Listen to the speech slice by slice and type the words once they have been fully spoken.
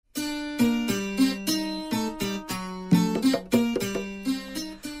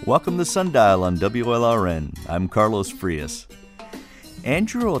Welcome to Sundial on WLRN. I'm Carlos Frias.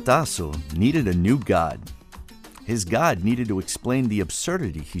 Andrew Otazo needed a new god. His god needed to explain the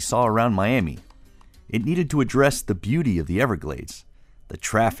absurdity he saw around Miami. It needed to address the beauty of the Everglades, the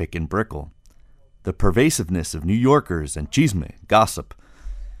traffic in Brickell, the pervasiveness of New Yorkers and chisme, gossip.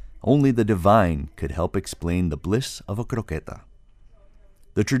 Only the divine could help explain the bliss of a croqueta.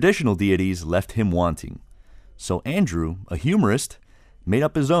 The traditional deities left him wanting. So Andrew, a humorist, made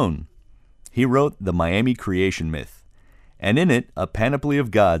up his own. He wrote the Miami creation myth, and in it, a panoply of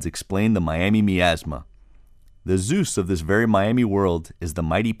gods explained the Miami miasma. The Zeus of this very Miami world is the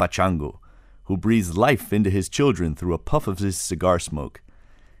mighty Pachango, who breathes life into his children through a puff of his cigar smoke.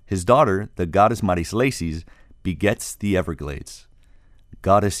 His daughter, the goddess Marislesis, begets the Everglades.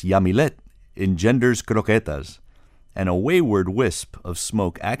 Goddess Yamilet engenders croquetas, and a wayward wisp of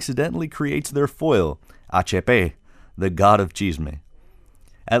smoke accidentally creates their foil, Achepe, the god of chisme.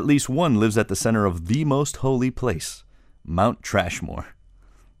 At least one lives at the center of the most holy place, Mount Trashmore.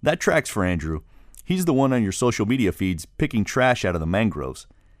 That tracks for Andrew. He's the one on your social media feeds picking trash out of the mangroves.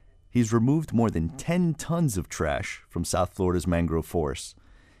 He's removed more than 10 tons of trash from South Florida's mangrove forests.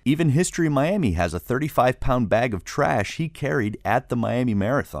 Even History Miami has a 35-pound bag of trash he carried at the Miami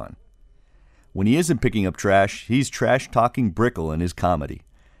Marathon. When he isn't picking up trash, he's trash-talking Brickell in his comedy.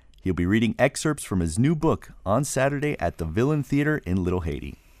 He'll be reading excerpts from his new book on Saturday at the Villain Theater in Little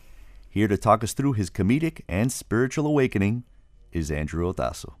Haiti. Here to talk us through his comedic and spiritual awakening is Andrew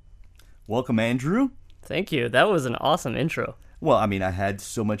Otazo. Welcome, Andrew. Thank you. That was an awesome intro. Well, I mean, I had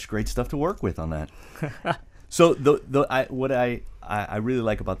so much great stuff to work with on that. So what I really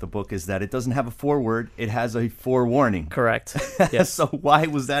like about the book is that it doesn't have a foreword; it has a forewarning. Correct. Yes. So why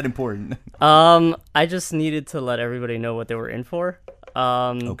was that important? I just needed to let everybody know what they were in for.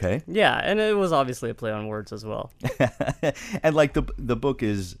 Okay. Yeah, and it was obviously a play on words as well. And like the book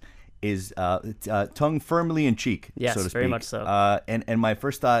is tongue firmly in cheek, Yes, so to speak. very much so. And my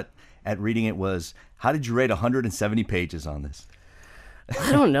first thought at reading it was, how did you rate 170 pages on this?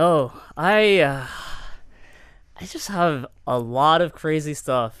 I don't know. I just have a lot of crazy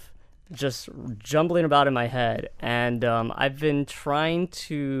stuff just jumbling about in my head, and I've been trying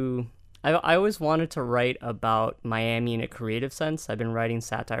to. I always wanted to write about Miami in a creative sense. I've been writing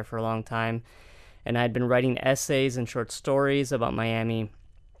satire for a long time, and I'd been writing essays and short stories about Miami.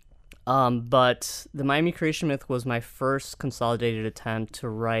 But the Miami Creation Myth was my first consolidated attempt to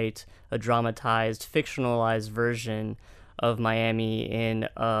write a dramatized, fictionalized version of Miami in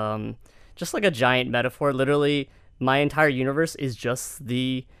just like a giant metaphor. Literally, my entire universe is just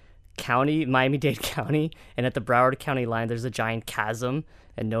the county, Miami-Dade County, and at the Broward County line, there's a giant chasm,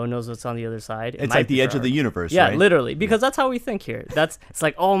 and no one knows what's on the other side. It's like the edge of the universe, yeah, right? Literally, because that's how we think here. It's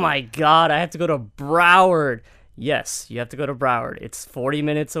like, oh my God, I have to go to Broward. Yes, you have to go to Broward. It's 40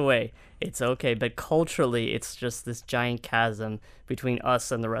 minutes away. It's okay, but culturally, it's just this giant chasm between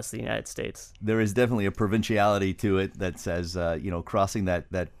us and the rest of the United States. There is definitely a provinciality to it that says, crossing that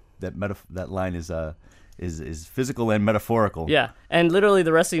line is physical and metaphorical. Yeah, and literally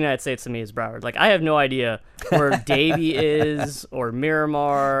the rest of the United States to me is Broward. Like, I have no idea where Davie is, or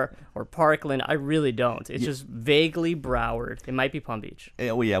Miramar, or Parkland. I really don't. It's just vaguely Broward. It might be Palm Beach.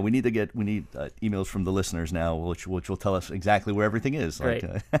 Oh yeah, we need emails from the listeners now, which will tell us exactly where everything is. Right.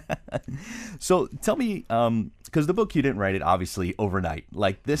 So tell me, because the book, you didn't write it obviously overnight.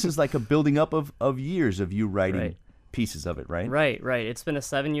 Like, this is like a building up of years of you writing pieces of it, right? Right. It's been a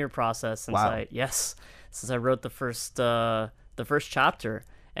 7-year process since I wrote the first chapter,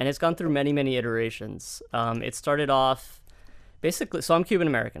 and it's gone through many iterations. It started off basically, so I'm Cuban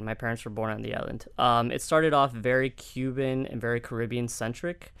American. My parents were born on the island. It started off very Cuban and very Caribbean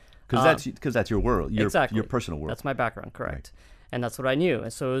centric. Because that's your world, exactly. Your personal world. That's my background, correct. Right. And that's what I knew.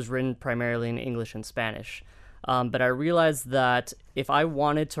 And so it was written primarily in English and Spanish. But I realized that if I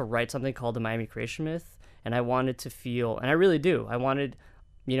wanted to write something called the Miami Creation Myth, and I wanted to feel, and I really do, I wanted,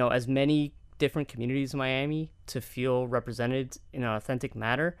 as many different communities in Miami to feel represented in an authentic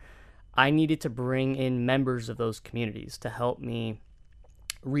manner, I needed to bring in members of those communities to help me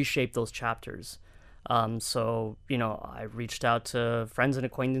reshape those chapters. So I reached out to friends and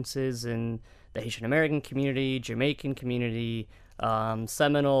acquaintances in the Haitian American community, Jamaican community,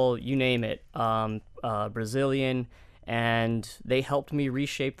 Seminole, you name it, Brazilian, and they helped me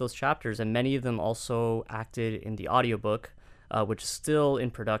reshape those chapters, and many of them also acted in the audiobook, which is still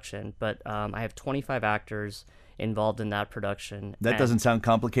in production, but I have 25 actors involved in that production. That doesn't sound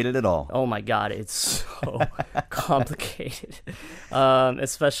complicated at all. Oh my God, it's so complicated.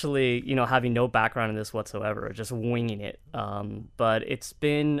 Especially, having no background in this whatsoever, just winging it. But it's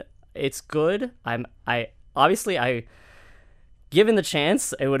good. I given the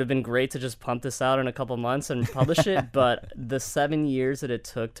chance, it would have been great to just pump this out in a couple months and publish it. But the 7 years that it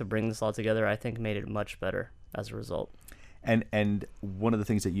took to bring this all together, I think made it much better as a result. And one of the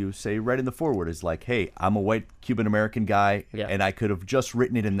things that you say right in the foreword is like, hey, I'm a white Cuban American guy, and I could have just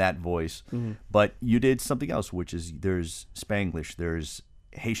written it in that voice, but you did something else, which is there's Spanglish, there's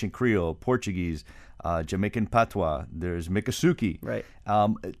Haitian Creole, Portuguese, Jamaican Patois, there's Miccosukee. Right.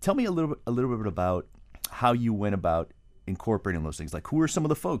 Tell me a little bit about how you went about incorporating those things. Like, who are some of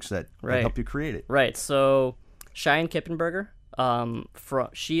the folks that helped you create it? Right. So Cheyenne Kippenberger.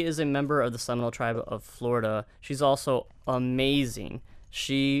 She is a member of the Seminole tribe of Florida. She's also amazing.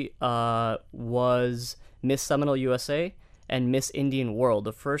 She was Miss Seminole USA and Miss Indian World,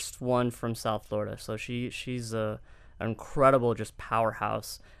 the first one from South Florida. So she's an incredible just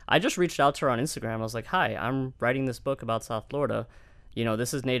powerhouse. I just reached out to her on Instagram. I was like, hi, I'm writing this book about South Florida. You know,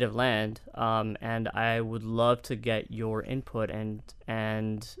 this is native land, and I would love to get your input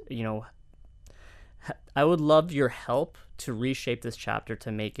and you know, I would love your help to reshape this chapter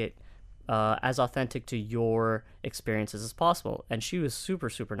to make it as authentic to your experiences as possible. And she was super,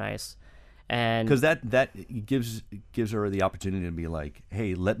 super nice. And because that gives her the opportunity to be like,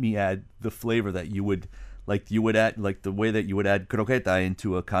 hey, let me add the flavor that you would add, like the way that you would add croqueta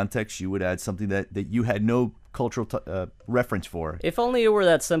into a context, you would add something that you had no cultural reference for. If only it were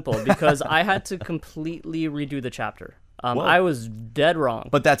that simple, because I had to completely redo the chapter. I was dead wrong.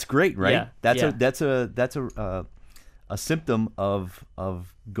 But that's great, right? Yeah, that's a symptom of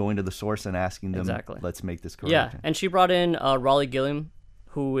going to the source and asking them, exactly. Let's make this correct. Yeah, and she brought in Raleigh Gilliam,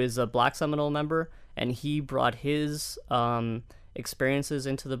 who is a Black Seminole member, and he brought his experiences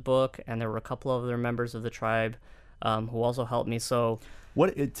into the book, and there were a couple of other members of the tribe who also helped me. So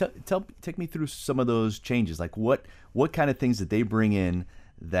take me through some of those changes. Like what kind of things did they bring in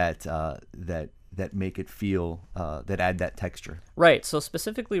that make it feel that add that texture? Right. So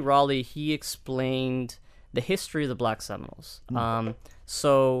specifically Raleigh, he explained the history of the Black Seminoles.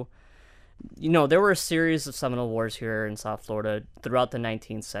 So, you know, there were a series of Seminole Wars here in South Florida throughout the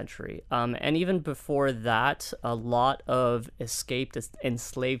 19th century. And even before that, a lot of escaped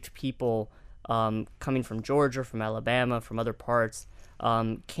enslaved people coming from Georgia, from Alabama, from other parts,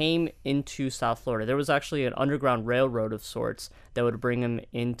 came into South Florida. There was actually an underground railroad of sorts that would bring them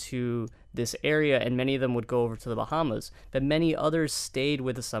into this area, and many of them would go over to the Bahamas. But many others stayed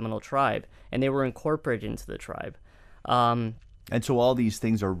with the Seminole tribe, and they were incorporated into the tribe. And so all these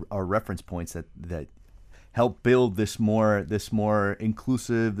things are reference points that help build this more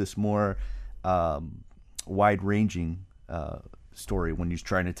inclusive, this more wide-ranging story when you're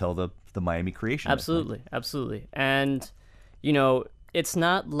trying to tell the Miami creation. Absolutely. And, you know, it's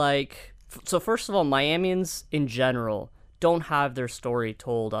not like... So first of all, Miamians in general don't have their story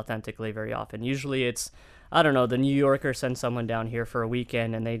told authentically very often. Usually it's, I don't know, the New Yorker sends someone down here for a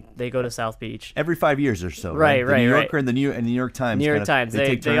weekend and they go to South Beach. Every 5 years or so. Right. The New Yorker and the New York Times. New York Times. They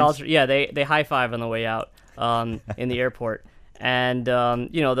take turns. They high five on the way out in the airport. And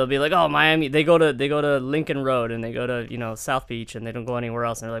you know, they'll be like, "Oh, Miami." They go to Lincoln Road and they go to, you know, South Beach, and they don't go anywhere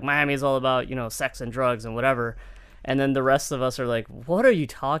else. And they're like, "Miami is all about, you know, sex and drugs and whatever." And then the rest of us are like, "What are you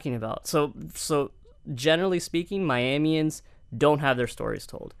talking about?" So generally speaking, Miamians don't have their stories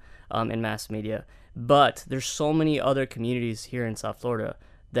told in mass media. But there's so many other communities here in South Florida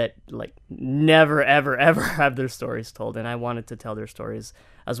that like never, ever, ever have their stories told. And I wanted to tell their stories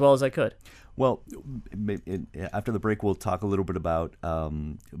as well as I could. Well, after the break, we'll talk a little bit about,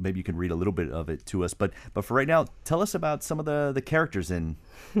 maybe you can read a little bit of it to us. But for right now, tell us about some of the characters in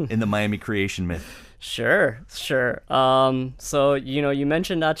the Miami creation myth. Sure. So, you know, you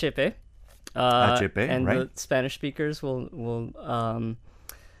mentioned Achepe. And right. The Spanish speakers will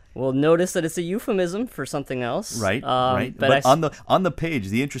notice that it's a euphemism for something else. Right. But on the page,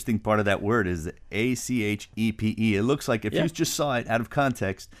 the interesting part of that word is Achepe. It looks like if you just saw it out of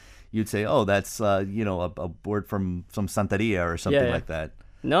context, you'd say, "Oh, that's a word from some Santeria or something like that."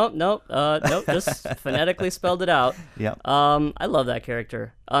 Nope. Just phonetically spelled it out. Yeah. I love that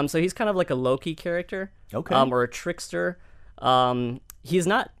character. So he's kind of like a Loki character. Okay. Or a trickster. He's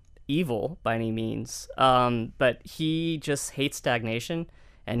not evil by any means. But he just hates stagnation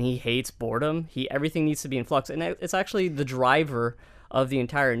and he hates boredom. Everything needs to be in flux, and it's actually the driver of the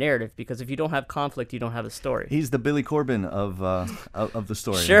entire narrative, because if you don't have conflict, you don't have a story. He's the Billy Corbin of the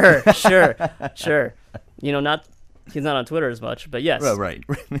story. Sure. You know, he's not on Twitter as much, but yes. Right.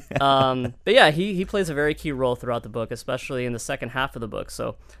 But yeah, he plays a very key role throughout the book, especially in the second half of the book.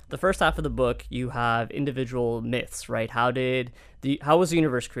 So the first half of the book, you have individual myths, right? How was the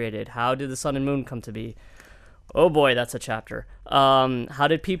universe created? How did the sun and moon come to be? Oh boy, that's a chapter. How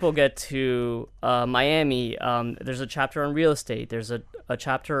did people get to Miami? There's a chapter on real estate. There's a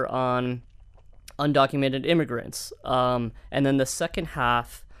chapter on undocumented immigrants. And then the second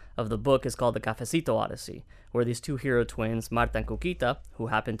half of the book is called the Cafecito Odyssey, where these two hero twins, Marta and Cuquita, who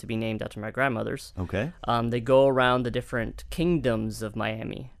happen to be named after my grandmothers, Okay. they go around the different kingdoms of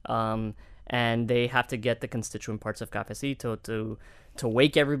Miami, and they have to get the constituent parts of Cafecito to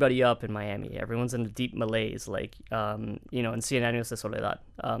wake everybody up in Miami. Everyone's in a deep malaise, like, in Cien Años de Soledad.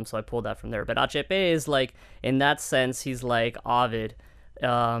 So I pulled that from there. But HP is like, in that sense, he's like Ovid is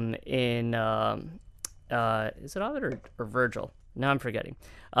it Ovid or Virgil? Now I'm forgetting.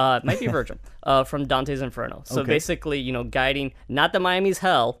 It might be Virgil from Dante's Inferno. So Okay. basically, guiding, not that Miami's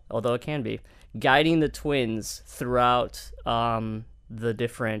hell, although it can be, guiding the twins throughout the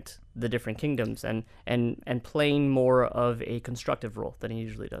different kingdoms and playing more of a constructive role than he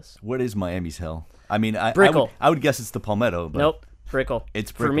usually does. What is Miami's hell? I mean, Brickell. I would guess it's the Palmetto. But Nope, Brickell.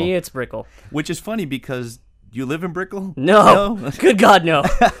 It's For me, Brickell. it's Brickell. Which is funny because you live in Brickell? No, No? good God, no,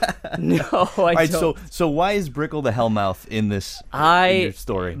 no, I All right, don't. so why is Brickell the Hellmouth in this in your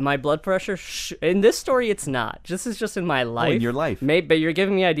story? My blood pressure in this story, it's not. This is just in my life. in your life. But you're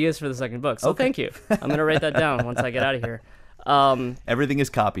giving me ideas for the second book, so Okay. thank you. I'm gonna write that down once I get out of here. Everything is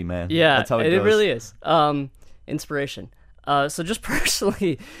copy, man. Yeah, That's how it it goes. really is. Inspiration. So just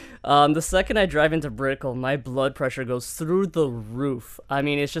personally, the second I drive into Brickell, my blood pressure goes through the roof. I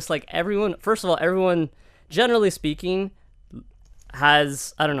mean, it's just like everyone. First of all, everyone, generally speaking,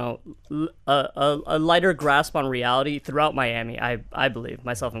 has, I don't know, a lighter grasp on reality throughout Miami. I believe,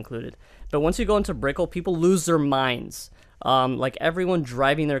 myself included. But once you go into Brickell, people lose their minds. Like everyone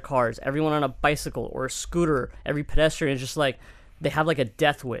driving their cars, everyone on a bicycle or a scooter, every pedestrian is just like, they have like a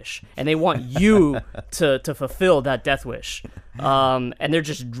death wish, and they want you to fulfill that death wish. And they're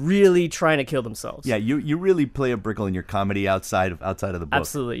just really trying to kill themselves. Yeah, you really play a Brickell in your comedy outside of the book.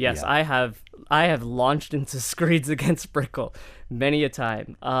 Absolutely, yes. Yeah. I have launched into screeds against Brickell many a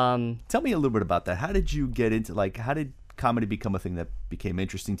time. Tell me a little bit about that. How did you get into, like, how did comedy become a thing that became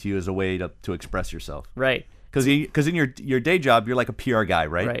interesting to you as a way to express yourself? Right. Because in your day job, you're like a PR guy,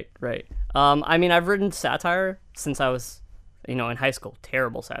 right? Right. I mean, I've written satire since I was, in high school.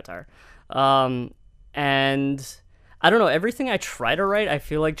 Terrible satire. And I don't know, everything I try to write, I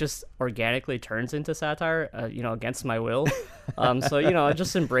feel like just organically turns into satire, against my will. So, I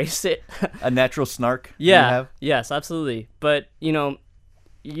just embrace it. A natural snark. you Yeah. have? Yes, absolutely. But,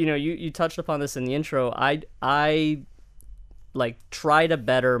 you touched upon this in the intro. I like try to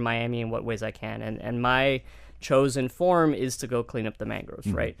better Miami in what ways I can. And my chosen form is to go clean up the mangroves,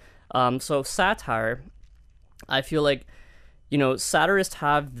 right? So satire, I feel like, satirists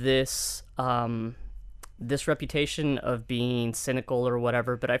have this this reputation of being cynical or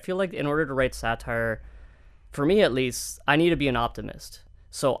whatever, but I feel like in order to write satire, for me at least, I need to be an optimist.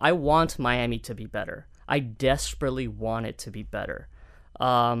 So I want Miami to be better. I desperately want it to be better.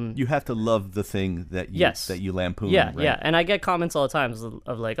 You have to love the thing that you Yes. that you lampoon. Yeah, right? yeah. And I get comments all the time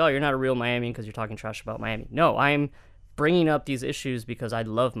of like, oh, you're not a real Miamian because you're talking trash about Miami. No, I'm bringing up these issues because I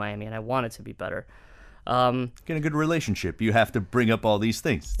love Miami and I want it to be better. Get a good relationship. You have to bring up all these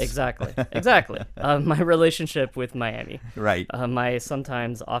things. Exactly. My relationship with Miami. Right. My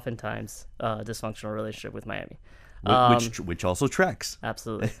oftentimes dysfunctional relationship with Miami. Which also tracks.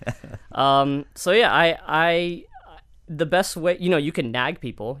 Absolutely. So yeah, I the best way, you can nag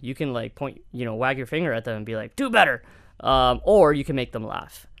people, you can like point, wag your finger at them and be like, do better, or you can make them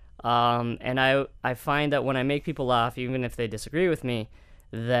laugh. And I find that when I make people laugh, even if they disagree with me,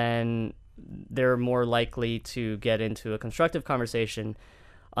 then they're more likely to get into a constructive conversation,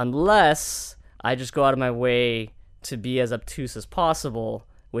 unless I just go out of my way to be as obtuse as possible,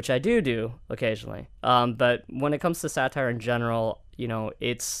 which I do occasionally. But when it comes to satire in general,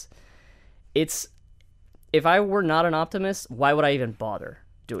 it's if I were not an optimist, why would I even bother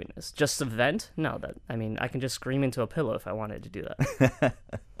doing this? Just to vent? No, I can just scream into a pillow if I wanted to do that.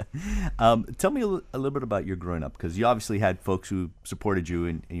 Tell me a little bit about your growing up, because you obviously had folks who supported you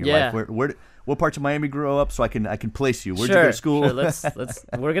in your Yeah. life. What parts of Miami grew up so I can place you? Where'd Sure, you go to school? Sure, let's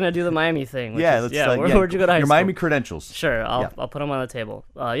we're gonna do the Miami thing. Which Yeah, is, let's where'd you go to high your school? Miami credentials. Sure, Yeah. I'll put them on the table.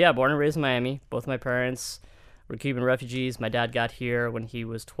 Born and raised in Miami. Both my parents were Cuban refugees. My dad got here when he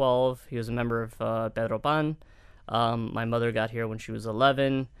was 12. He was a member of Pedro Pan. My mother got here when she was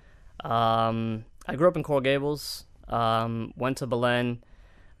 11. I grew up in Coral Gables. Went to Belen.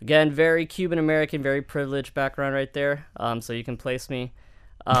 Again, very Cuban American, very privileged background right there. So you can place me.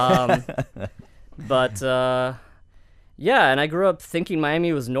 But and I grew up thinking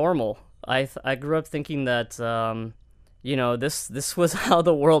Miami was normal. I grew up thinking that this was how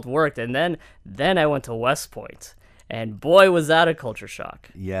the world worked. And then I went to West Point, and boy, was that a culture shock.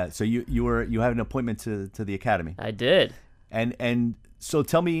 Yeah. So you had an appointment to the academy. I did. And so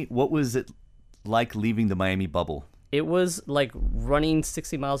tell me, what was it like leaving the Miami bubble? It was like running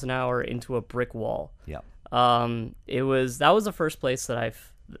 60 miles an hour into a brick wall. Yeah. That was the first place that I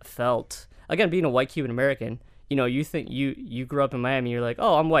felt, again, being a white Cuban American, you think you grew up in Miami, you're like,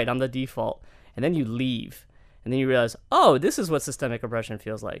 oh, I'm white, I'm the default. And then you leave, and then you realize, oh, this is what systemic oppression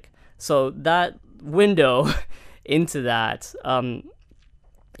feels like. So that window into that,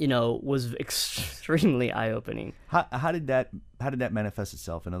 was extremely eye-opening. How did that manifest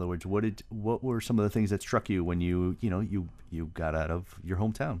itself? In other words, what were some of the things that struck you when you got out of your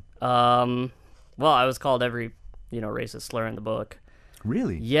hometown? Well, I was called every racist slur in the book.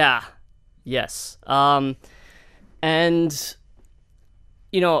 Really? Yeah. Yes. And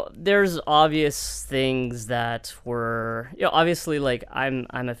there's obvious things that were, obviously, like I'm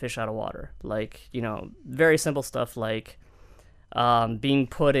a fish out of water. Like, very simple stuff like being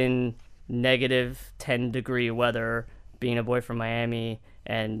put in negative 10-degree weather, being a boy from Miami,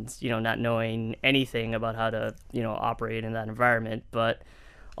 and not knowing anything about how to operate in that environment, but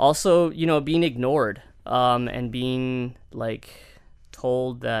also being ignored, and being like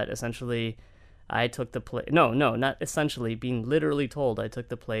told that essentially I took the place. No, not essentially. Being literally told I took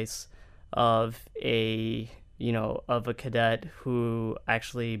the place of a cadet who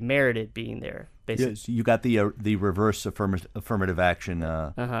actually merited being there. Basically, yes, you got the reverse affirmative action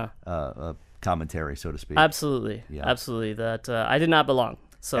commentary, so to speak. Absolutely, Yeah. absolutely. That I did not belong.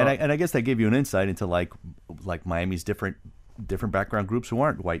 So, and I guess that gave you an insight into like Miami's different background groups who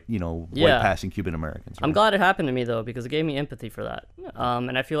aren't white, white passing Cuban Americans. Right? I'm glad it happened to me, though, because it gave me empathy for that.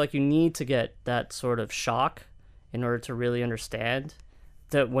 And I feel like you need to get that sort of shock in order to really understand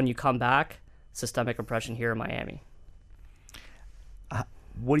that when you come back, systemic oppression here in Miami.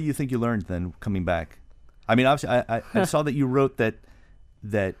 What do you think you learned then coming back? I mean, obviously, I saw that you wrote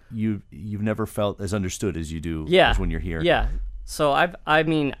that you've never felt as understood as you do as when you're here. Yeah. So I've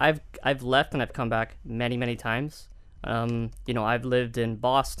left and I've come back many, many times. I've lived in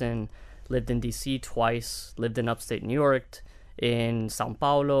Boston, lived in DC twice, lived in upstate New York, in Sao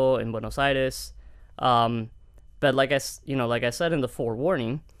Paulo, in Buenos Aires. But like I said in the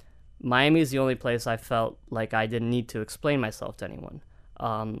forewarning, Miami is the only place I felt like I didn't need to explain myself to anyone.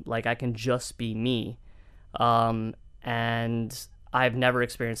 Like I can just be me. And I've never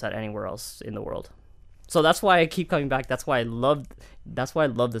experienced that anywhere else in the world. So that's why I keep coming back. That's why I love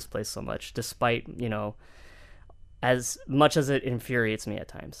this place so much, despite, as much as it infuriates me at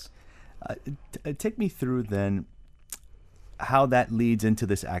times. Take me through then how that leads into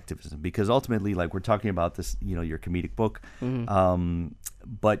this activism, because ultimately, like we're talking about this, your comedic book,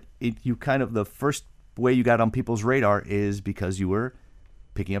 but you kind of, the first way you got on people's radar is because you were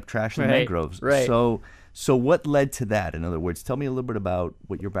picking up trash in the mangroves. Right. So what led to that? In other words, tell me a little bit about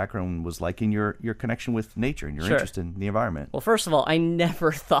what your background was like in your connection with nature and your interest in the environment. Well, first of all, I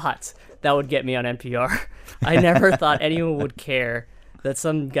never thought that would get me on NPR. I never thought anyone would care that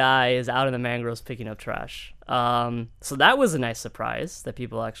some guy is out in the mangroves picking up trash. So that was a nice surprise that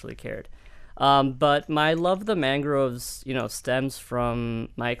people actually cared. But my love of the mangroves, stems from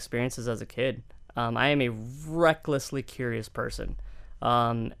my experiences as a kid. I am a recklessly curious person.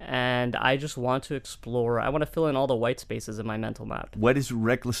 And I just want to explore. I want to fill in all the white spaces in my mental map. What does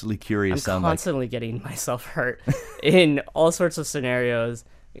recklessly curious sound like? I'm constantly getting myself hurt in all sorts of scenarios,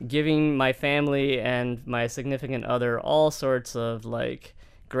 giving my family and my significant other all sorts of like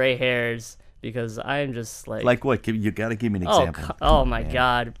gray hairs because I'm just like... Like what? You got to give me an example. Oh my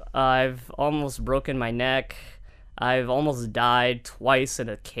God. I've almost broken my neck. I've almost died twice in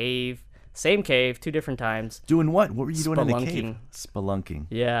a cave. Same cave, 2 different times. Doing what? What were you doing in the cave? Spelunking. Spelunking.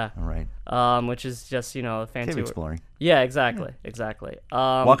 Yeah. All right. Which is just, a fancy... Cave exploring. Yeah, exactly.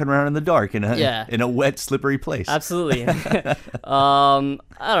 Walking around in the dark in a wet, slippery place. Absolutely. I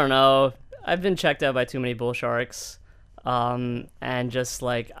don't know. I've been checked out by too many bull sharks. And just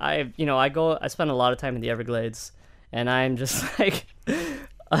like, I spend a lot of time in the Everglades, and I'm just like...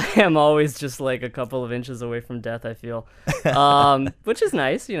 I am always just like a couple of inches away from death, I feel, which is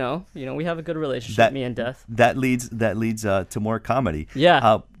nice. We have a good relationship, me and death. That leads to more comedy.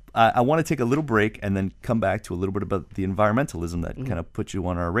 Yeah. I want to take a little break and then come back to a little bit about the environmentalism that kind of put you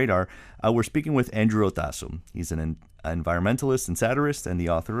on our radar. We're speaking with Andrew Otazo. He's an environmentalist and satirist and the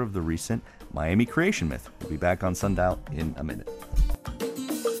author of the recent Miami Creation Myth. We'll be back on Sundial in a minute.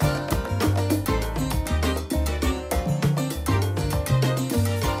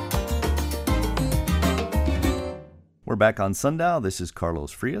 We're We're back on Sundial. This is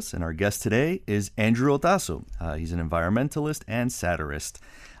Carlos Frias, and our guest today is Andrew Otaso. He's an environmentalist and satirist.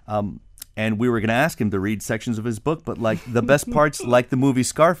 And we were going to ask him to read sections of his book, but like the best parts, like the movie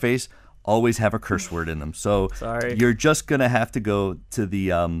Scarface, always have a curse word in them. So Sorry. You're just going to have to go to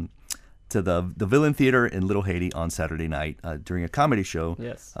the Villain Theater in Little Haiti on Saturday night during a comedy show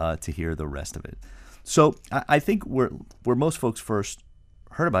Yes. To hear the rest of it. So I think where most folks first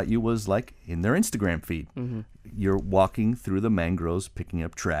heard about you was like in their Instagram feed. Mm-hmm. You're walking through the mangroves picking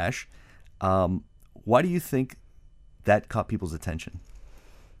up trash. Why do you think that caught people's attention?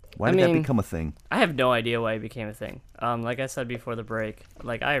 Why did that become a thing? I have no idea why it became a thing. Like I said before the break,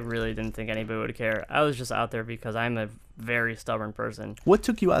 like I really didn't think anybody would care. I was just out there because I'm a very stubborn person. What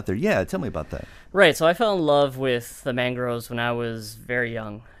took you out there? Yeah, tell me about that. Right, so I fell in love with the mangroves when I was very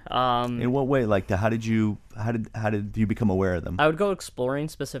young. In what way? Like, how did you become aware of them? I would go exploring,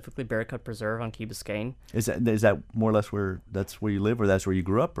 specifically Bear Cut Preserve on Key Biscayne. Is that more or less where you live, or that's where you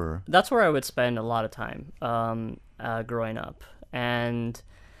grew up, or? That's where I would spend a lot of time growing up, and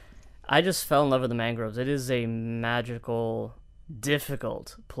I just fell in love with the mangroves. It is a magical,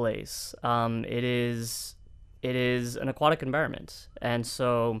 difficult place. It is an aquatic environment, and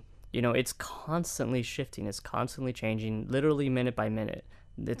so it's constantly shifting. It's constantly changing, literally minute by minute.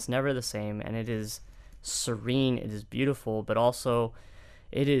 It's never the same, and it is serene. It is beautiful, but also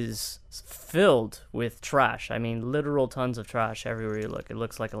it is filled with trash. I mean, literal tons of trash everywhere you look. It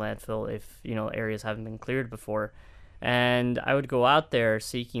looks like a landfill if areas haven't been cleared before. And I would go out there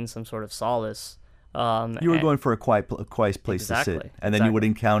seeking some sort of solace. You were going for a quiet place to sit, and then you would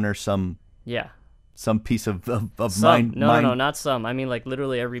encounter some piece of mind. No, not some. I mean, like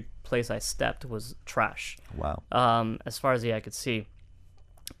literally every place I stepped was trash. Wow. As far as the eye could see.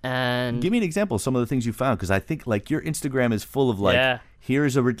 And give me an example of some of the things you found, because I think like your Instagram is full of like,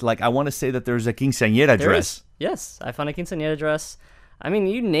 here's I want to say that there's a quinceañera dress. Yes, I found a quinceañera dress. I mean,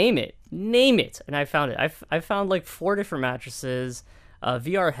 you name it, and I found it. I found like 4 different mattresses, a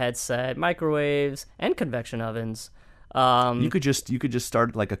VR headset, microwaves, and convection ovens. You could just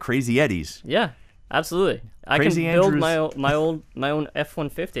start like a Crazy Eddie's. Yeah, absolutely. I can build my own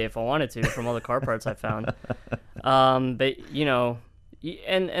F-150 if I wanted to from all the car parts I found. But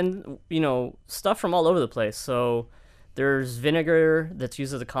and stuff from all over the place. So there's vinegar that's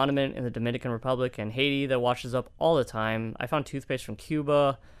used as a condiment in the Dominican Republic and Haiti that washes up all the time. I found toothpaste from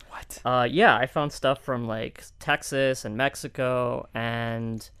Cuba. What? Yeah, I found stuff from like Texas and Mexico,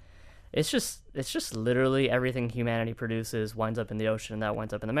 and it's just literally everything humanity produces winds up in the ocean, and that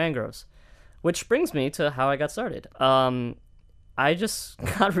winds up in the mangroves. Which brings me to how I got started. I just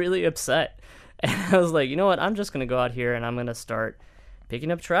got really upset, and I was like, you know what? I'm just gonna go out here and I'm gonna start picking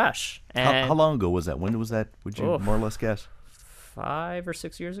up trash. And how long ago was that? When was that? Would you more or less guess? 5 or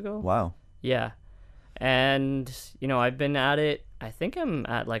 6 years ago. Wow. Yeah. And, I've been at it, I think I'm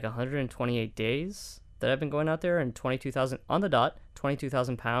at like 128 days that I've been going out there, and 22,000 on the dot,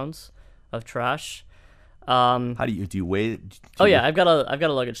 22,000 pounds of trash. How do you weigh it? I've got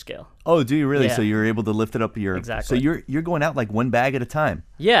a luggage scale. Oh, do you really? Yeah. So you're able to lift it up Exactly. So you're going out like one bag at a time.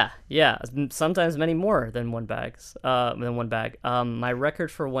 Yeah. Sometimes many more than one bag. My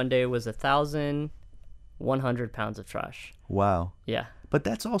record for one day was 1,100 pounds of trash. Wow. Yeah. But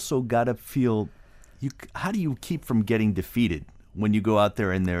that's also gotta feel. How do you keep from getting defeated when you go out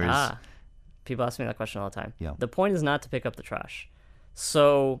there and there is? People ask me that question all the time. Yeah. The point is not to pick up the trash.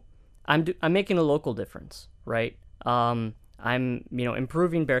 So I'm making a local difference, right? I'm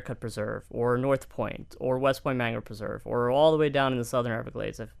improving Bear Cut Preserve or North Point or West Point Mangrove Preserve or all the way down in the Southern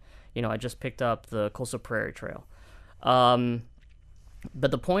Everglades. I just picked up the Coastal Prairie Trail.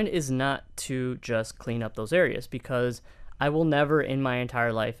 But the point is not to just clean up those areas, because I will never in my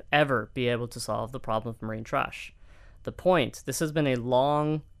entire life ever be able to solve the problem of marine trash. The point, this has been a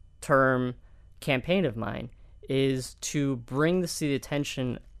long-term campaign of mine, is to bring this to the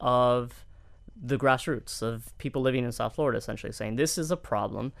attention of the grassroots, of people living in South Florida, essentially saying this is a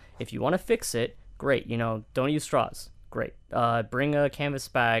problem. If you want to fix it, great. Don't use straws. Great. Bring a canvas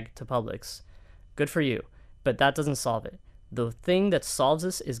bag to Publix. Good for you. But that doesn't solve it. The thing that solves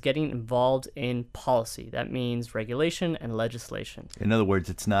this is getting involved in policy. That means regulation and legislation. In other words,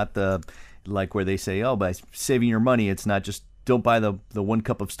 it's not like where they say, oh, by saving your money, it's not just don't buy the 1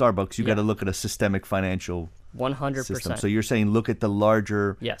 cup of Starbucks. You got to look at a systemic financial 100%. system. So you're saying look at the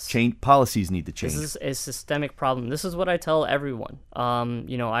larger change. Policies need to change. This is a systemic problem. This is what I tell everyone.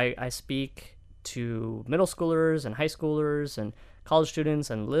 I speak to middle schoolers and high schoolers and college students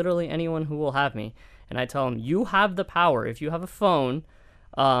and literally anyone who will have me. And I tell them, you have the power. If you have a phone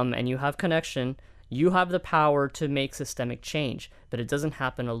and you have connection, You have the power to make systemic change, but it doesn't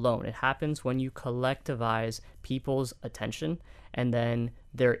happen alone. It happens when you collectivize people's attention and then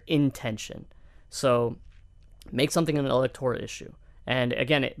their intention. So make something an electoral issue. And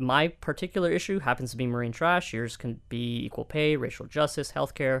again, my particular issue happens to be marine trash. Yours can be equal pay, racial justice,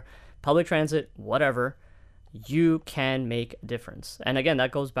 healthcare, public transit, whatever. You can make a difference. And again,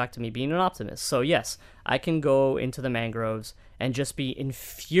 that goes back to me being an optimist. So yes, I can go into the mangroves and just be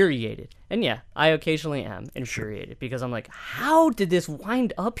infuriated. And yeah, I occasionally am infuriated because I'm like, how did this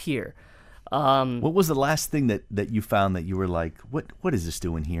wind up here? What was the last thing that you found that you were like, what is this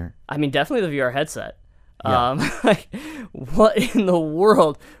doing here? I mean, definitely the VR headset. Yeah. Like, what in the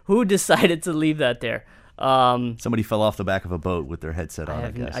world? Who decided to leave that there? Somebody fell off the back of a boat with their headset on, I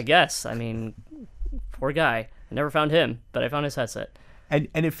guess. I guess. I mean, poor guy. I never found him, but I found his headset. And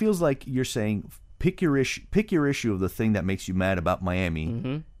it feels like you're saying pick your issue of the thing that makes you mad about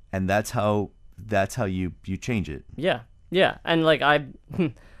Miami, and that's how you change it. Yeah, and like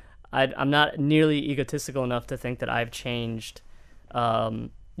I'm not nearly egotistical enough to think that I've changed,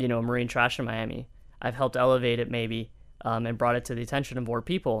 marine trash in Miami. I've helped elevate it maybe, and brought it to the attention of more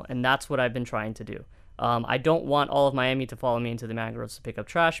people, and that's what I've been trying to do. I don't want all of Miami to follow me into the mangroves to pick up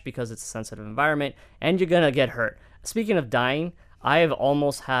trash because it's a sensitive environment, and you're gonna get hurt. Speaking of dying, I have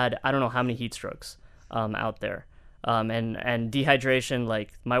almost had I don't know how many heat strokes out there, and dehydration.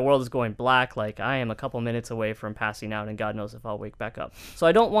 Like my world is going black. Like I am a couple minutes away from passing out, and God knows if I'll wake back up. So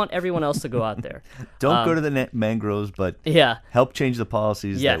I don't want everyone else to go out there. Don't go to the mangroves, but help change the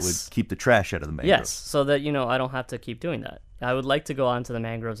policies that would keep the trash out of the mangroves. Yes, so that I don't have to keep doing that. I would like to go onto the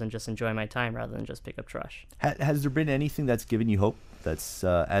mangroves and just enjoy my time rather than just pick up trash. Has there been anything that's given you hope? That's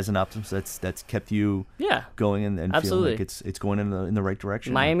as an optimist that's kept you going and feeling like it's going in the right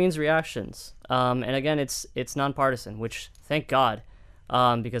direction. Miami's reactions, and again, it's nonpartisan, which thank God,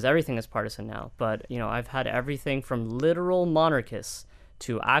 because everything is partisan now. But I've had everything from literal monarchists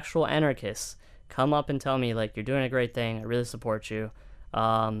to actual anarchists come up and tell me like you're doing a great thing. I really support you.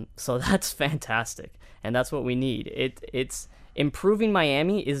 So that's fantastic, and that's what we need. It's improving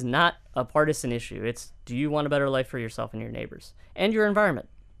Miami is not a partisan issue. It's do you want a better life for yourself and your neighbors and your environment?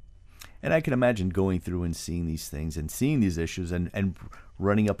 And I can imagine going through and seeing these things and seeing these issues and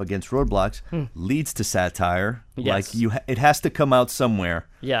running up against roadblocks leads to satire. Yes. Like it has to come out somewhere.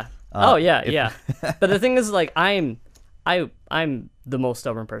 Yeah. Yeah. But the thing is, like, I'm the most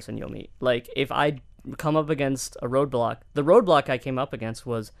stubborn person you'll meet. Like, if I come up against a roadblock, the roadblock I came up against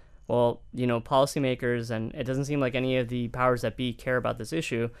was, well, policymakers, and it doesn't seem like any of the powers that be care about this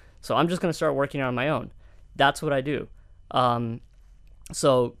issue, so I'm just going to start working on my own. That's what I do.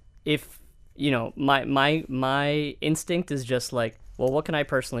 So if, my instinct is just like, well, what can I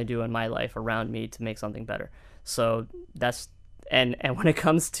personally do in my life around me to make something better? So that's, and when it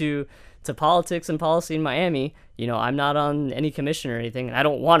comes to politics and policy in Miami, I'm not on any commission or anything, and I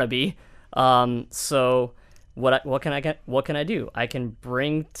don't want to be. So what can I do? I can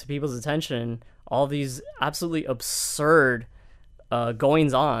bring to people's attention all these absolutely absurd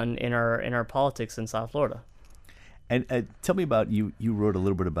goings on in our politics in South Florida. And tell me about you wrote a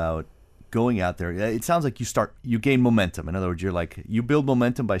little bit about going out there. It sounds like you gain momentum. In other words, you build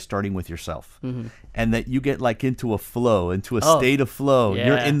momentum by starting with yourself, and that you get like into a state of flow. Yeah.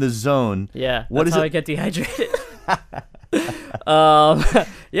 You're in the zone. Yeah, that's how I get dehydrated.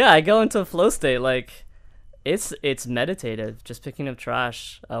 I go into a flow state. Like it's meditative, just picking up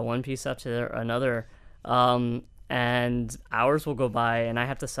trash, one piece after another, and hours will go by, and I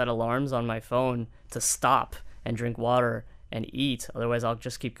have to set alarms on my phone to stop and drink water and eat. Otherwise, I'll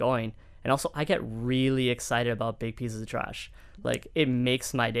just keep going. And also, I get really excited about big pieces of trash. Like, it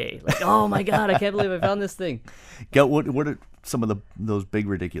makes my day. Like, oh my God, I can't believe I found this thing. What are some of those big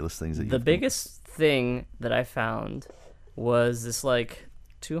ridiculous things that you? The biggest thing that I found was this like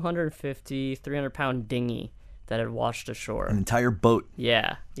 250, 300-pound dinghy that had washed ashore. An entire boat.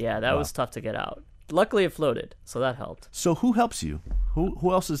 Yeah, that was tough to get out. Luckily, it floated, so that helped. So who helps you?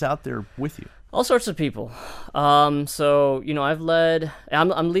 Who else is out there with you? All sorts of people. So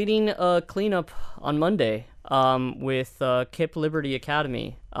I'm leading a cleanup on Monday with KIPP Liberty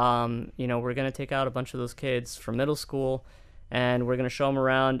Academy. We're gonna take out a bunch of those kids from middle school, and we're gonna show them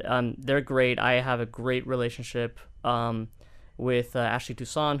around. They're great. I have a great relationship with Ashley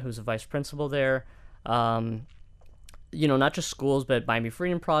Toussaint, who's a vice principal there. Not just schools, but Miami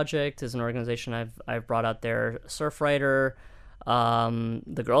Freedom Project is an organization I've brought out there. Surfrider,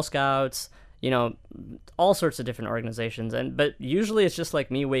 the Girl Scouts. all sorts of different organizations. But usually it's just like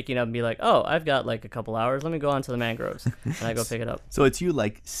me waking up and be like, oh, I've got like a couple hours. Let me go onto the mangroves, and I go pick it up. So it's you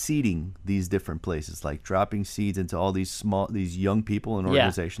like seeding these different places, like dropping seeds into all these young people and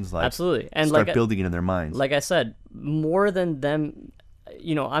organizations, like absolutely, and start building it in their minds. Like I said, more than them,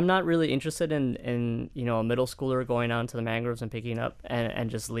 I'm not really interested in a middle schooler going on to the mangroves and picking up and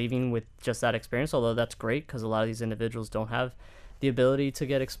just leaving with just that experience. Although that's great because a lot of these individuals don't have the ability to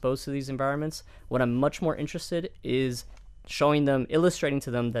get exposed to these environments. What I'm much more interested is showing them, illustrating to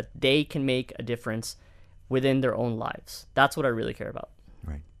them that they can make a difference within their own lives. That's what I really care about.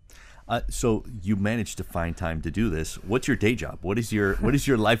 Right. So you managed to find time to do this. What's your day job? What is your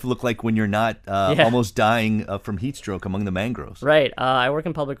life look like when you're not almost dying from heat stroke among the mangroves? Right. I work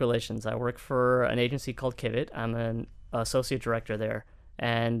in public relations. I work for an agency called Kivit. I'm an associate director there,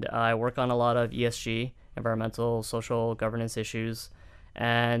 and I work on a lot of ESG, environmental, social, governance issues,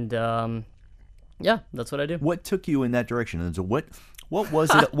 and that's what I do. What took you in that direction? And so what was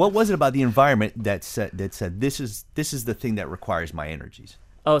it? What was it about the environment that said this is the thing that requires my energies?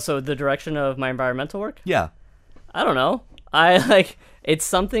 Oh, so the direction of my environmental work? Yeah. I don't know. It's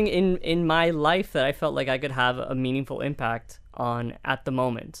something in my life that I felt like I could have a meaningful impact on at the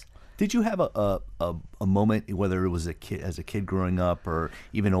moment. Did you have a moment, whether it was as a kid growing up or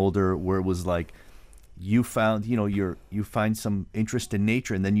even older, where it was like you found, you find some interest in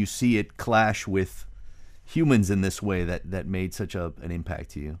nature and then you see it clash with humans in this way that made such an impact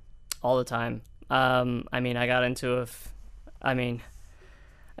to you? All the time. I got into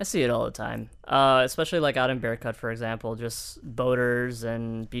I see it all the time, especially like out in Bearcut, for example, just boaters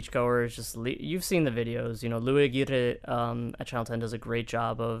and beachgoers. You've seseen the videos. Louis Aguirre at Channel 10 does a great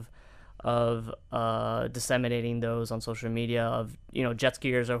job of disseminating those on social media of jet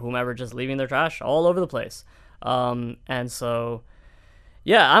skiers or whomever just leaving their trash all over the place. And so,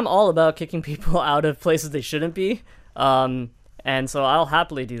 yeah, I'm all about kicking people out of places they shouldn't be. And so I'll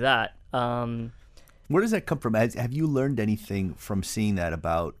happily do that. Where does that come from? Have you learned anything from seeing that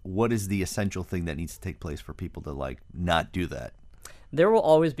about what is the essential thing that needs to take place for people to not do that? There will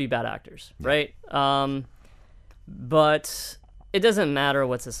always be bad actors, right? But it doesn't matter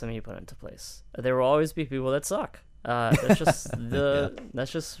what system you put into place. There will always be people that suck. That's just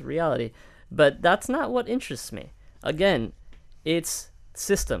that's just reality. But that's not what interests me. Again, it's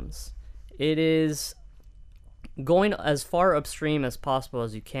systems. It is going as far upstream as possible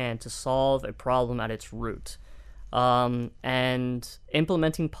as you can to solve a problem at its root, and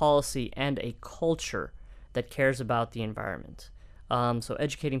implementing policy and a culture that cares about the environment. So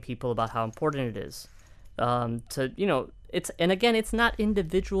educating people about how important it is. It's not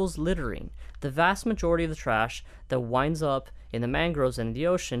individuals littering. The vast majority of the trash that winds up in the mangroves and in the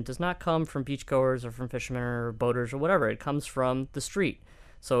ocean does not come from beachgoers or from fishermen or boaters or whatever. It comes from the street.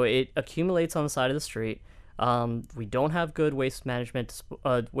 So it accumulates on the side of the street. We don't have good waste management,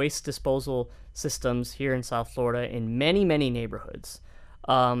 waste disposal systems here in South Florida in many, many neighborhoods.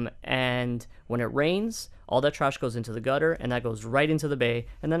 And when it rains, all that trash goes into the gutter, and that goes right into the bay,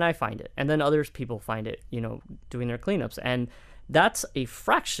 and then I find it. And then other people find it, doing their cleanups. And that's a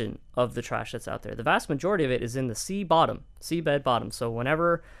fraction of the trash that's out there. The vast majority of it is in the seabed bottom. So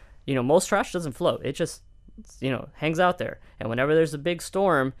whenever, most trash doesn't float. It just, hangs out there. And whenever there's a big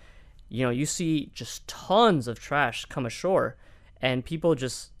storm, you see just tons of trash come ashore, and people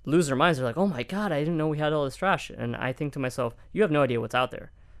just lose their minds. They're like, oh my God, I didn't know we had all this trash. And I think to myself, you have no idea what's out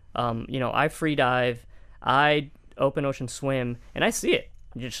there. I free dive, I open ocean swim, and I see it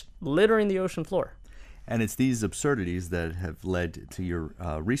just littering the ocean floor. And it's these absurdities that have led to your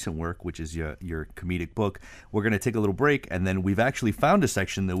recent work, which is your comedic book. We're going to take a little break, and then we've actually found a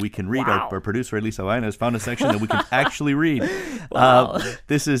section that we can read. Wow. Our producer, Elisa Vaina, has found a section that we can actually read. Wow.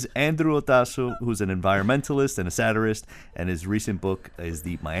 This is Andrew Otazo, who's an environmentalist and a satirist, and his recent book is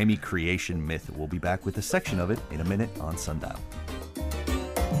The Miami Creation Myth. We'll be back with a section of it in a minute on Sundial.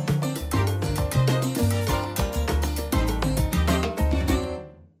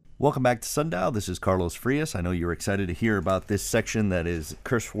 Welcome back to Sundial. This is Carlos Frias. I know you're excited to hear about this section that is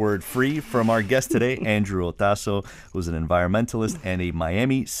curse word free from our guest today, Andrew Otazo, who's an environmentalist and a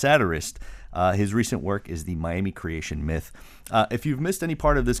Miami satirist. His recent work is The Miami Creation Myth. If you've missed any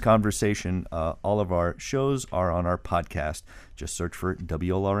part of this conversation, all of our shows are on our podcast. Just search for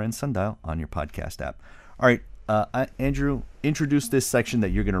WLRN Sundial on your podcast app. All right, Andrew, introduce this section that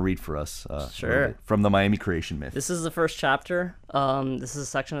you're going to read for us. Sure. From The Miami Creation Myth. This is the first chapter. This is a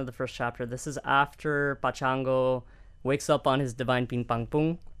section of the first chapter. This is after Pachango wakes up on his divine ping pong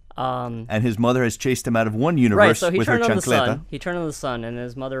pung And his mother has chased him out of one universe Right, so he with her turned on the chancleta. sun. He turned on the sun, and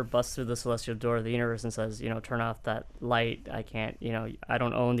his mother busts through the celestial door of the universe and says, turn off that light. I can't, I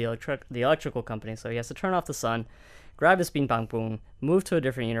don't own the electrical company, so he has to turn off the sun, grab his Bing Bang Boom, move to a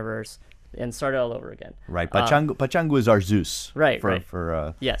different universe, and start it all over again. Right, Pachangu is our Zeus. Right,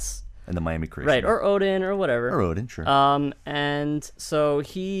 for yes. In the Miami creation. Right, or Odin, or whatever. Or Odin, sure. And so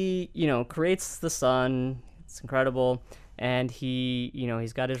he, creates the sun. It's incredible. And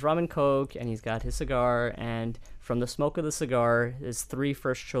he's got his rum and coke, and he's got his cigar, and from the smoke of the cigar, his 3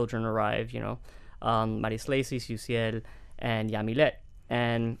 first children arrive, Marislesis, Yusiel, and Yamilet.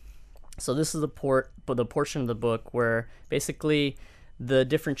 And so this is the portion of the book where basically the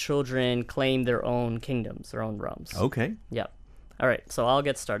different children claim their own kingdoms, their own realms. Okay. Yep. All right, so I'll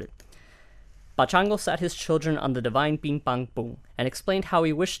get started. Pachango sat his children on the divine Bing Bang Boom and explained how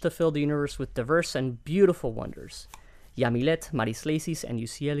he wished to fill the universe with diverse and beautiful wonders. Yamilet, Marislesis, and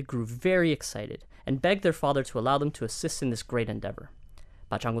Yusiel grew very excited and begged their father to allow them to assist in this great endeavor.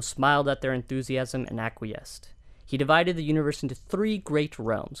 Pachango smiled at their enthusiasm and acquiesced. He divided the universe into 3 great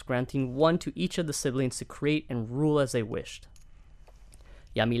realms, granting one to each of the siblings to create and rule as they wished.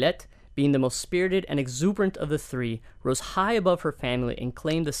 Yamilet, being the most spirited and exuberant of the 3, rose high above her family and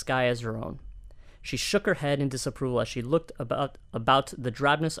claimed the sky as her own. She shook her head in disapproval as she looked about the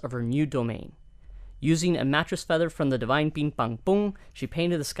drabness of her new domain. Using a mattress feather from the divine Bing Bang Boom, she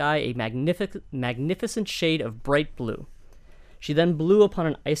painted the sky a magnificent shade of bright blue. She then blew upon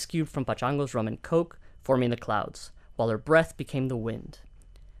an ice cube from Pachango's rum and coke, forming the clouds, while her breath became the wind.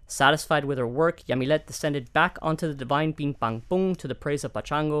 Satisfied with her work, Yamilet descended back onto the divine Bing Bang Boom to the praise of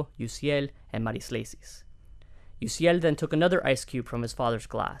Pachango, Yusiel, and Marislesis. Yusiel then took another ice cube from his father's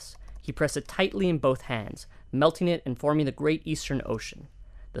glass. He pressed it tightly in both hands, melting it and forming the great Eastern Ocean.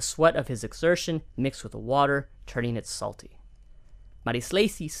 The sweat of his exertion mixed with the water, turning it salty.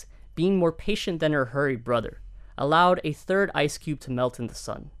 Marislesis, being more patient than her hurried brother, allowed a 3rd ice cube to melt in the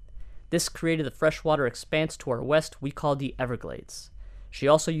sun. This created the freshwater expanse to our west we call the Everglades. She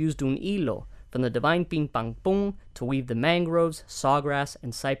also used un hilo from the divine Bing Bang Boom to weave the mangroves, sawgrass,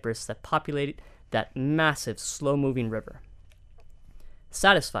 and cypress that populated that massive, slow-moving river.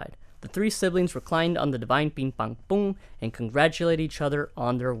 Satisfied, the 3 siblings reclined on the divine Bing Bang Boom and congratulated each other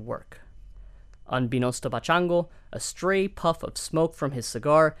on their work. Unbeknownst to Pachango, a stray puff of smoke from his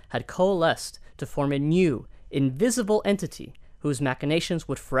cigar had coalesced to form a new, invisible entity whose machinations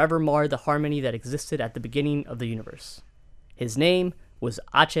would forever mar the harmony that existed at the beginning of the universe. His name was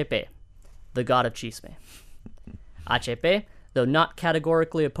HP, the god of chisme. HP, though not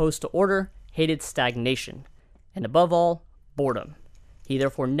categorically opposed to order, hated stagnation, and above all, boredom. He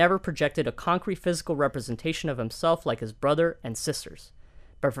therefore never projected a concrete physical representation of himself like his brother and sisters,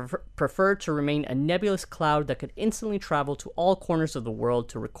 but preferred to remain a nebulous cloud that could instantly travel to all corners of the world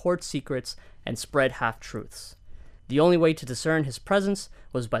to record secrets and spread half-truths. The only way to discern his presence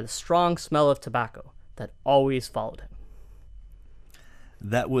was by the strong smell of tobacco that always followed him.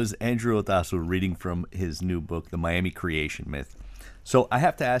 That was Andrew Otazu reading from his new book, The Miami Creation Myth. So I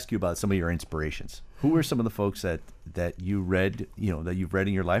have to ask you about some of your inspirations. Who are some of the folks that you read, that you've read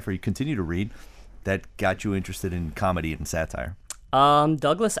in your life or you continue to read that got you interested in comedy and satire?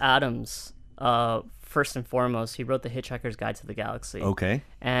 Douglas Adams, first and foremost. He wrote The Hitchhiker's Guide to the Galaxy. Okay.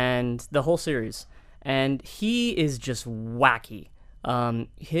 And the whole series. And he is just wacky.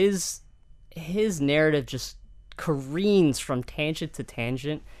 His narrative just careens from tangent to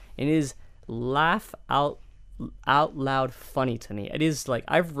tangent and is laugh out loud funny to me. It is like,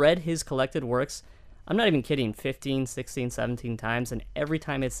 I've read his collected works, I'm not even kidding, 15, 16, 17 times, and every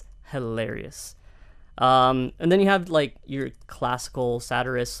time it's hilarious. And then you have like your classical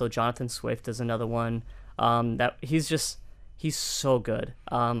satirists, so Jonathan Swift is another one. That he's so good.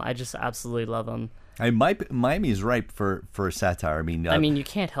 I just absolutely love him. Miami is ripe for satire. I mean, you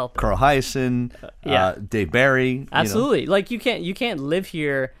can't help it. Carl Hyacin, Dave Barry. Absolutely. Like you can't live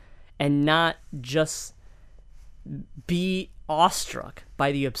here and not just be awestruck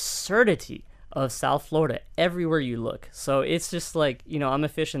by the absurdity of South Florida everywhere you look. So it's just like, I'm a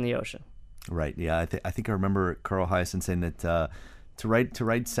fish in the ocean. Right. Yeah. I think I remember Carl Hyacin saying that to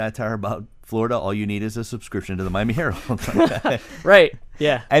write satire about Florida, all you need is a subscription to the Miami Herald. Right.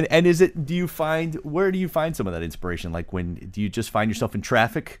 Yeah. And where do you find some of that inspiration? Like do you just find yourself in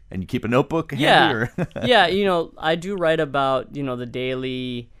traffic and you keep a notebook handy? Yeah. Yeah. I do write about, the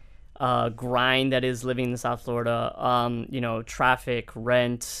daily grind that is living in South Florida, traffic,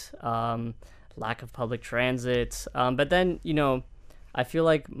 rent, lack of public transit. But then, I feel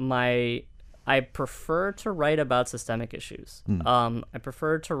like I prefer to write about systemic issues. I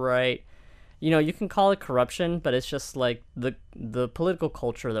prefer to write, you can call it corruption, but it's just like the political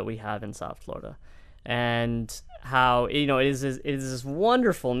culture that we have in South Florida, and how it is this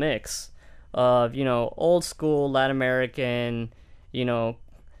wonderful mix of old school Latin American,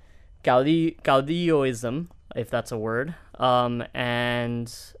 caudilloism, if that's a word,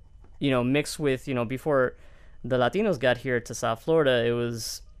 and mixed with before the Latinos got here to South Florida, it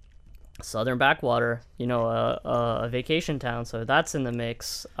was Southern backwater, a vacation town, so that's in the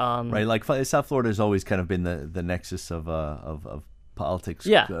mix. Right, like South Florida has always kind of been the nexus of politics,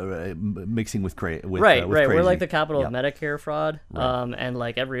 Yeah. Mixing with Right. with We're crazy. like the capital of Yeah. Medicare fraud, and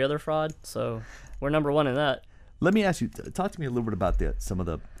like every other fraud. So we're number one in that. Let me ask you, talk to me a little bit about some of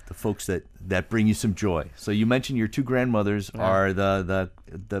the folks that bring you some joy. So you mentioned your two grandmothers are the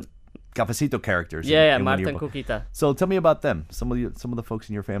Cafecito characters. Yeah, in one of Marta your and books. Cuquita. So tell me about them. Some of the folks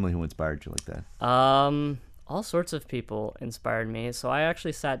in your family who inspired you like that. All sorts of people inspired me. So I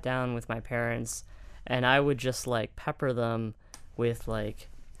actually sat down with my parents, and I would just like pepper them with like,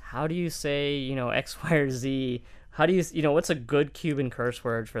 how do you say X, Y, or Z? How do you what's a good Cuban curse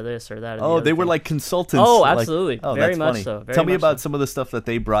word for this or that? Or the Oh, other they were thing? like consultants. Oh, like- absolutely. oh, Very that's much funny. so. Very Tell me much about so. some of the stuff that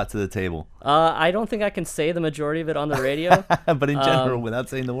they brought to the table. I don't think I can say the majority of it on the radio. But in general, without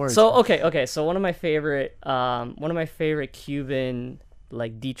saying the words. So okay. So one of my favorite Cuban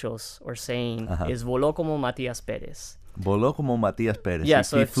like dichos or saying is "voló como Matías Pérez." Voló como Matías Pérez. Yeah, He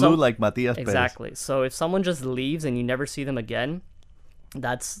so if flew some- like Matías Pérez. Exactly. So if someone just leaves and you never see them again,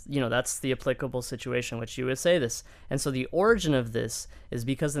 that's the applicable situation which you would say this. And so the origin of this is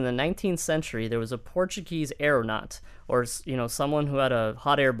because in the 19th century there was a Portuguese aeronaut, or someone who had a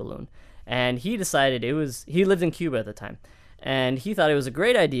hot air balloon, and he decided he lived in Cuba at the time, and he thought it was a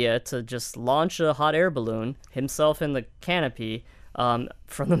great idea to just launch a hot air balloon himself in the canopy from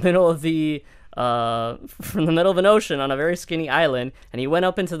the middle of an ocean on a very skinny island, and he went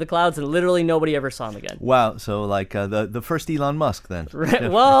up into the clouds, and literally nobody ever saw him again. Wow. So like the first Elon Musk then. Right,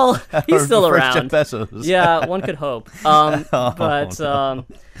 well, he's Or still the first around. Jeff Bezos. Yeah, one could hope.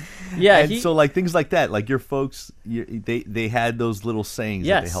 Yeah, And so like things like that, like your folks, they had those little sayings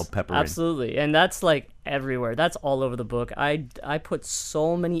that they helped pepper in. absolutely, and that's like everywhere. That's all over the book. I put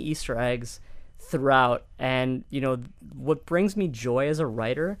so many Easter eggs throughout, and what brings me joy as a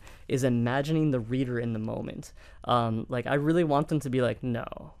writer is imagining the reader in the moment. Like I really want them to be like,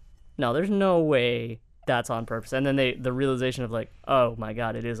 no, there's no way that's on purpose, and then the realization of like, oh my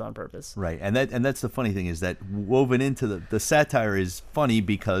god, it is on purpose. Right, and that's the funny thing is that woven into the satire is funny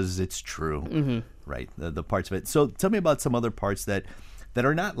because it's true. Mm-hmm. Right, the parts of it. So tell me about some other parts that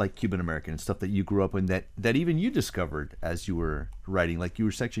are not like Cuban American stuff that you grew up in that even you discovered as you were writing. Like you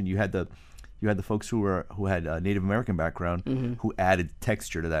had the folks who had a Native American background who added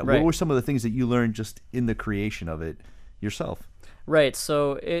texture to that. Right. What were some of the things that you learned just in the creation of it yourself? Right.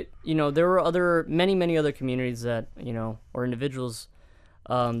 So there were many other communities that, or individuals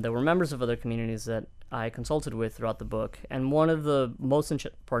that were members of other communities that I consulted with throughout the book. And one of the most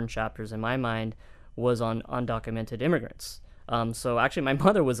important chapters in my mind was on undocumented immigrants. So actually my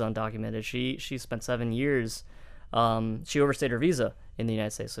mother was undocumented. She spent 7 years. She overstayed her visa in the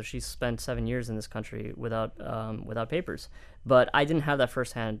United States, so she spent 7 years in this country without papers. But I didn't have that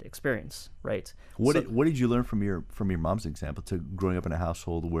firsthand experience, right? What did you learn from your mom's example to growing up in a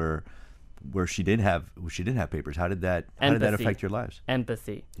household where she didn't have papers? How did that affect your lives?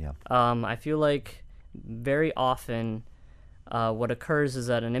 Empathy. Yeah. I feel like very often what occurs is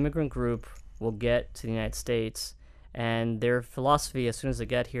that an immigrant group will get to the United States, and their philosophy as soon as they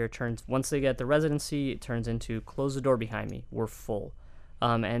get here once they get the residency, it turns into close the door behind me, we're full.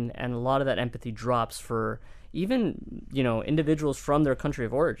 And a lot of that empathy drops for even individuals from their country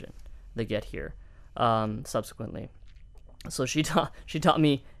of origin that get here subsequently. So she taught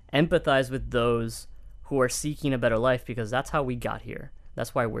me empathize with those who are seeking a better life, because that's how we got here.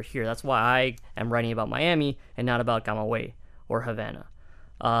 That's why we're here. That's why I am writing about Miami and not about Camagüey or Havana.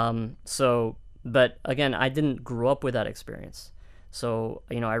 But again, I didn't grow up with that experience. So,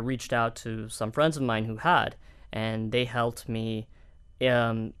 I reached out to some friends of mine who had, and they helped me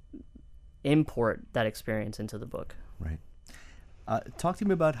import that experience into the book. Right. Talk to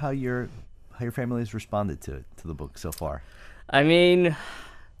me about how your family has responded to the book so far. I mean,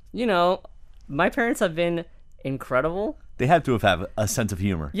 my parents have been incredible. They have to have a sense of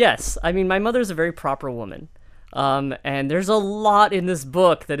humor. Yes. I mean, my mother's a very proper woman. And there's a lot in this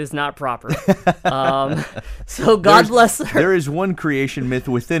book that is not proper. So God bless her. There is one creation myth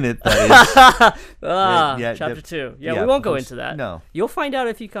within it that is... chapter 2. Yeah, we won't go into that. No. You'll find out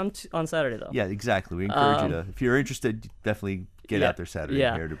if you come on Saturday, though. Yeah, exactly. We encourage you to... If you're interested, definitely get out there Saturday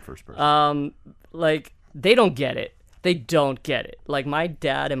and hear it first person. Like, they don't get it. They don't get it. Like, my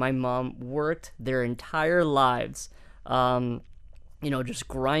dad and my mom worked their entire lives, just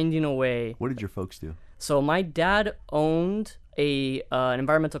grinding away. What did your folks do? So my dad owned an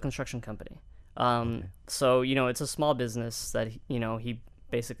environmental construction company. So, it's a small business that, he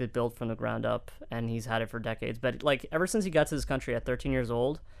basically built from the ground up, and he's had it for decades. But, like, ever since he got to this country at 13 years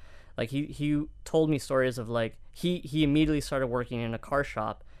old, like, he told me stories of, like, he immediately started working in a car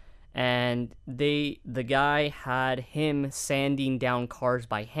shop, and the guy had him sanding down cars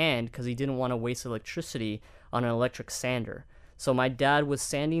by hand because he didn't want to waste electricity on an electric sander. So my dad was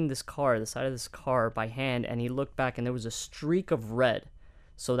sanding the side of this car by hand, and he looked back and there was a streak of red.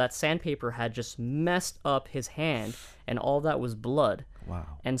 So that sandpaper had just messed up his hand, and all that was blood. Wow.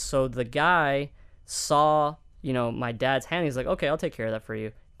 And so the guy saw, my dad's hand. He's like, okay, I'll take care of that for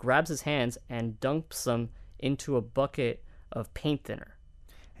you. Grabs his hands and dumps them into a bucket of paint thinner.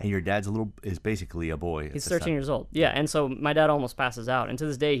 And your dad's is basically a boy. He's 13 years old. Yeah, and so my dad almost passes out. And to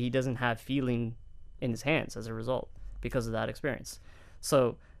this day, he doesn't have feeling in his hands as a result because of that experience.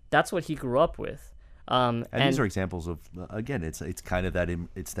 So that's what he grew up with. And these are examples of, again, it's kind of that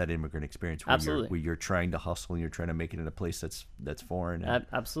immigrant experience where you're trying to hustle and you're trying to make it in a place that's foreign.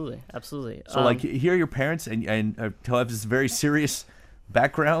 Absolutely. So like, here are your parents and have this very serious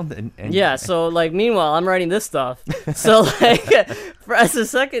background and yeah. So like, meanwhile, I'm writing this stuff. So like,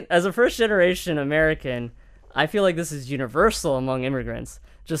 as a first generation American, I feel like this is universal among immigrants.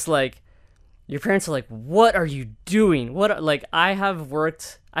 Just like, your parents are like, what are you doing? I'm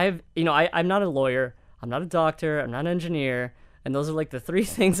not a lawyer, I'm not a doctor, I'm not an engineer, and those are like the three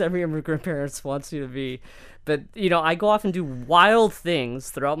things every immigrant parent wants you to be. But, I go off and do wild things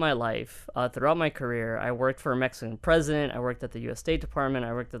throughout my life, throughout my career. I worked for a Mexican president, I worked at the U.S. State Department,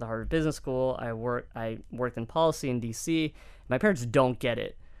 I worked at the Harvard Business School, I worked in policy in D.C. My parents don't get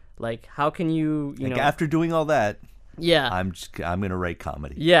it. Like, how can you, after doing all that, yeah, I'm gonna write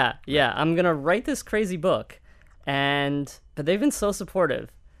comedy. Yeah, I'm gonna write this crazy book, but they've been so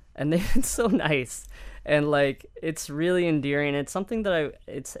supportive, and they've been so nice, and like, it's really endearing. It's something that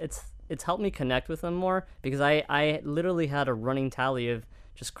it's helped me connect with them more, because I literally had a running tally of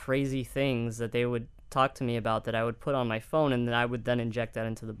just crazy things that they would talk to me about that I would put on my phone, and then I would then inject that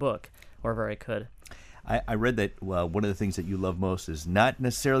into the book wherever I could. I read that one of the things that you love most is not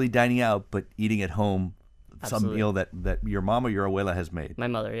necessarily dining out, but eating at home. Absolutely. Some meal that your mom or your abuela has made. My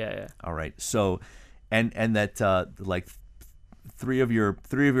mother, yeah. All right. So, and that like three of your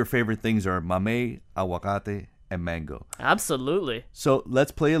favorite things are mamey, aguacate, and mango. Absolutely. So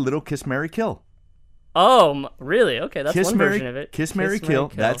let's play a little Kiss, Marry, Kill. Oh, really? Okay, that's one version of it. Kiss, Marry,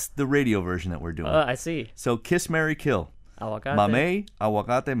 Kill. That's the radio version that we're doing. I see. So Kiss, Marry, Kill. Aguacate. Mamey,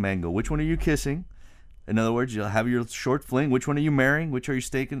 aguacate, mango. Which one are you kissing? In other words, you'll have your short fling. Which one are you marrying? Which are you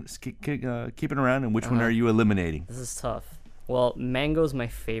keeping around? And which one are you eliminating? This is tough. Well, mango's my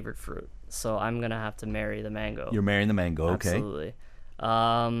favorite fruit, so I'm going to have to marry the mango. You're marrying the mango, okay. Absolutely.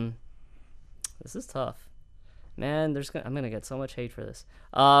 This is tough. Man, I'm going to get so much hate for this.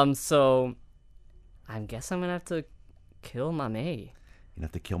 So I guess I'm going to have to kill mamey. You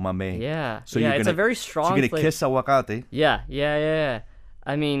have to kill mamey. Yeah. So it's a very strong So you're going to kiss aguacate. Yeah.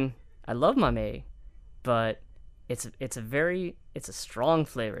 I mean, I love mamey. But it's a strong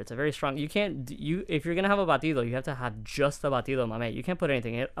flavor. It's a very strong. If you're gonna have a batido, you have to have just a batido mamey. You can't put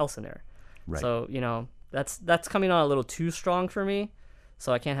anything else in there. Right. So that's coming on a little too strong for me.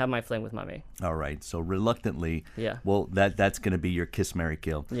 So I can't have my fling with mamey. All right. So reluctantly. Yeah. Well, that's gonna be your Kiss, Marry,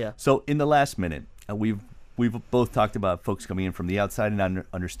 Kill. Yeah. So in the last minute, we've both talked about folks coming in from the outside and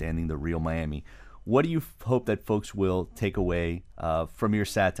understanding the real Miami. What do you hope that folks will take away from your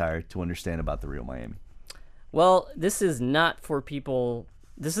satire to understand about the real Miami? Well, this is not for people.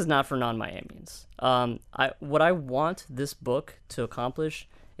 This is not for non-Miamians. What I want this book to accomplish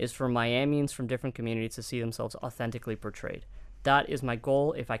is for Miamians from different communities to see themselves authentically portrayed. That is my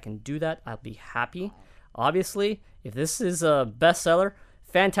goal. If I can do that, I'll be happy. Obviously, if this is a bestseller,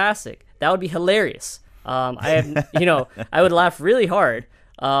 fantastic. That would be hilarious. I would laugh really hard.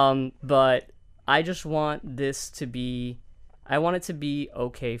 But I just want this to be. I want it to be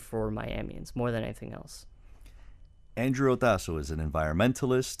okay for Miamians more than anything else. Andrew Otazo is an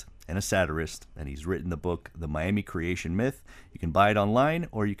environmentalist and a satirist, and he's written the book The Miami Creation Myth. You can buy it online,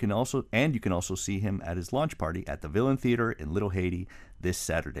 or you can also see him at his launch party at the Villain Theater in Little Haiti this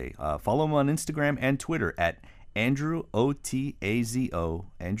Saturday. Follow him on Instagram and Twitter at Andrew Otazo.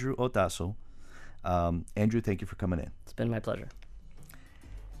 Andrew Otazo. Andrew, thank you for coming in. It's been my pleasure.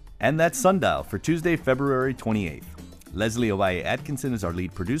 And that's Sundial for Tuesday, February 28th. Leslie Ovalle Atkinson is our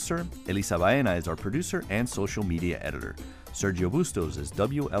lead producer. Elisa Baena is our producer and social media editor. Sergio Bustos is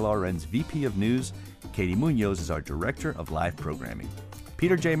WLRN's VP of News. Katie Munoz is our Director of Live Programming.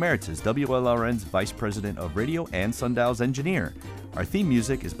 Peter J. Meritz is WLRN's Vice President of Radio and Sundial's engineer. Our theme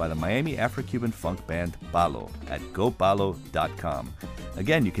music is by the Miami Afro-Cuban funk band Palo at gopalo.com.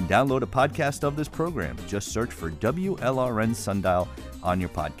 Again, you can download a podcast of this program. Just search for WLRN Sundial on your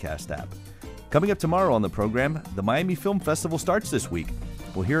podcast app. Coming up tomorrow on the program, the Miami Film Festival starts this week.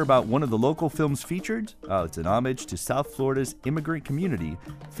 We'll hear about one of the local films featured. It's an homage to South Florida's immigrant community,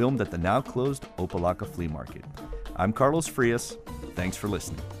 filmed at the now-closed Opelika Flea Market. I'm Carlos Frias. Thanks for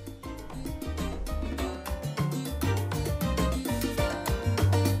listening.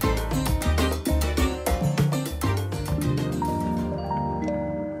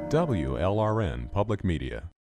 WLRN Public Media.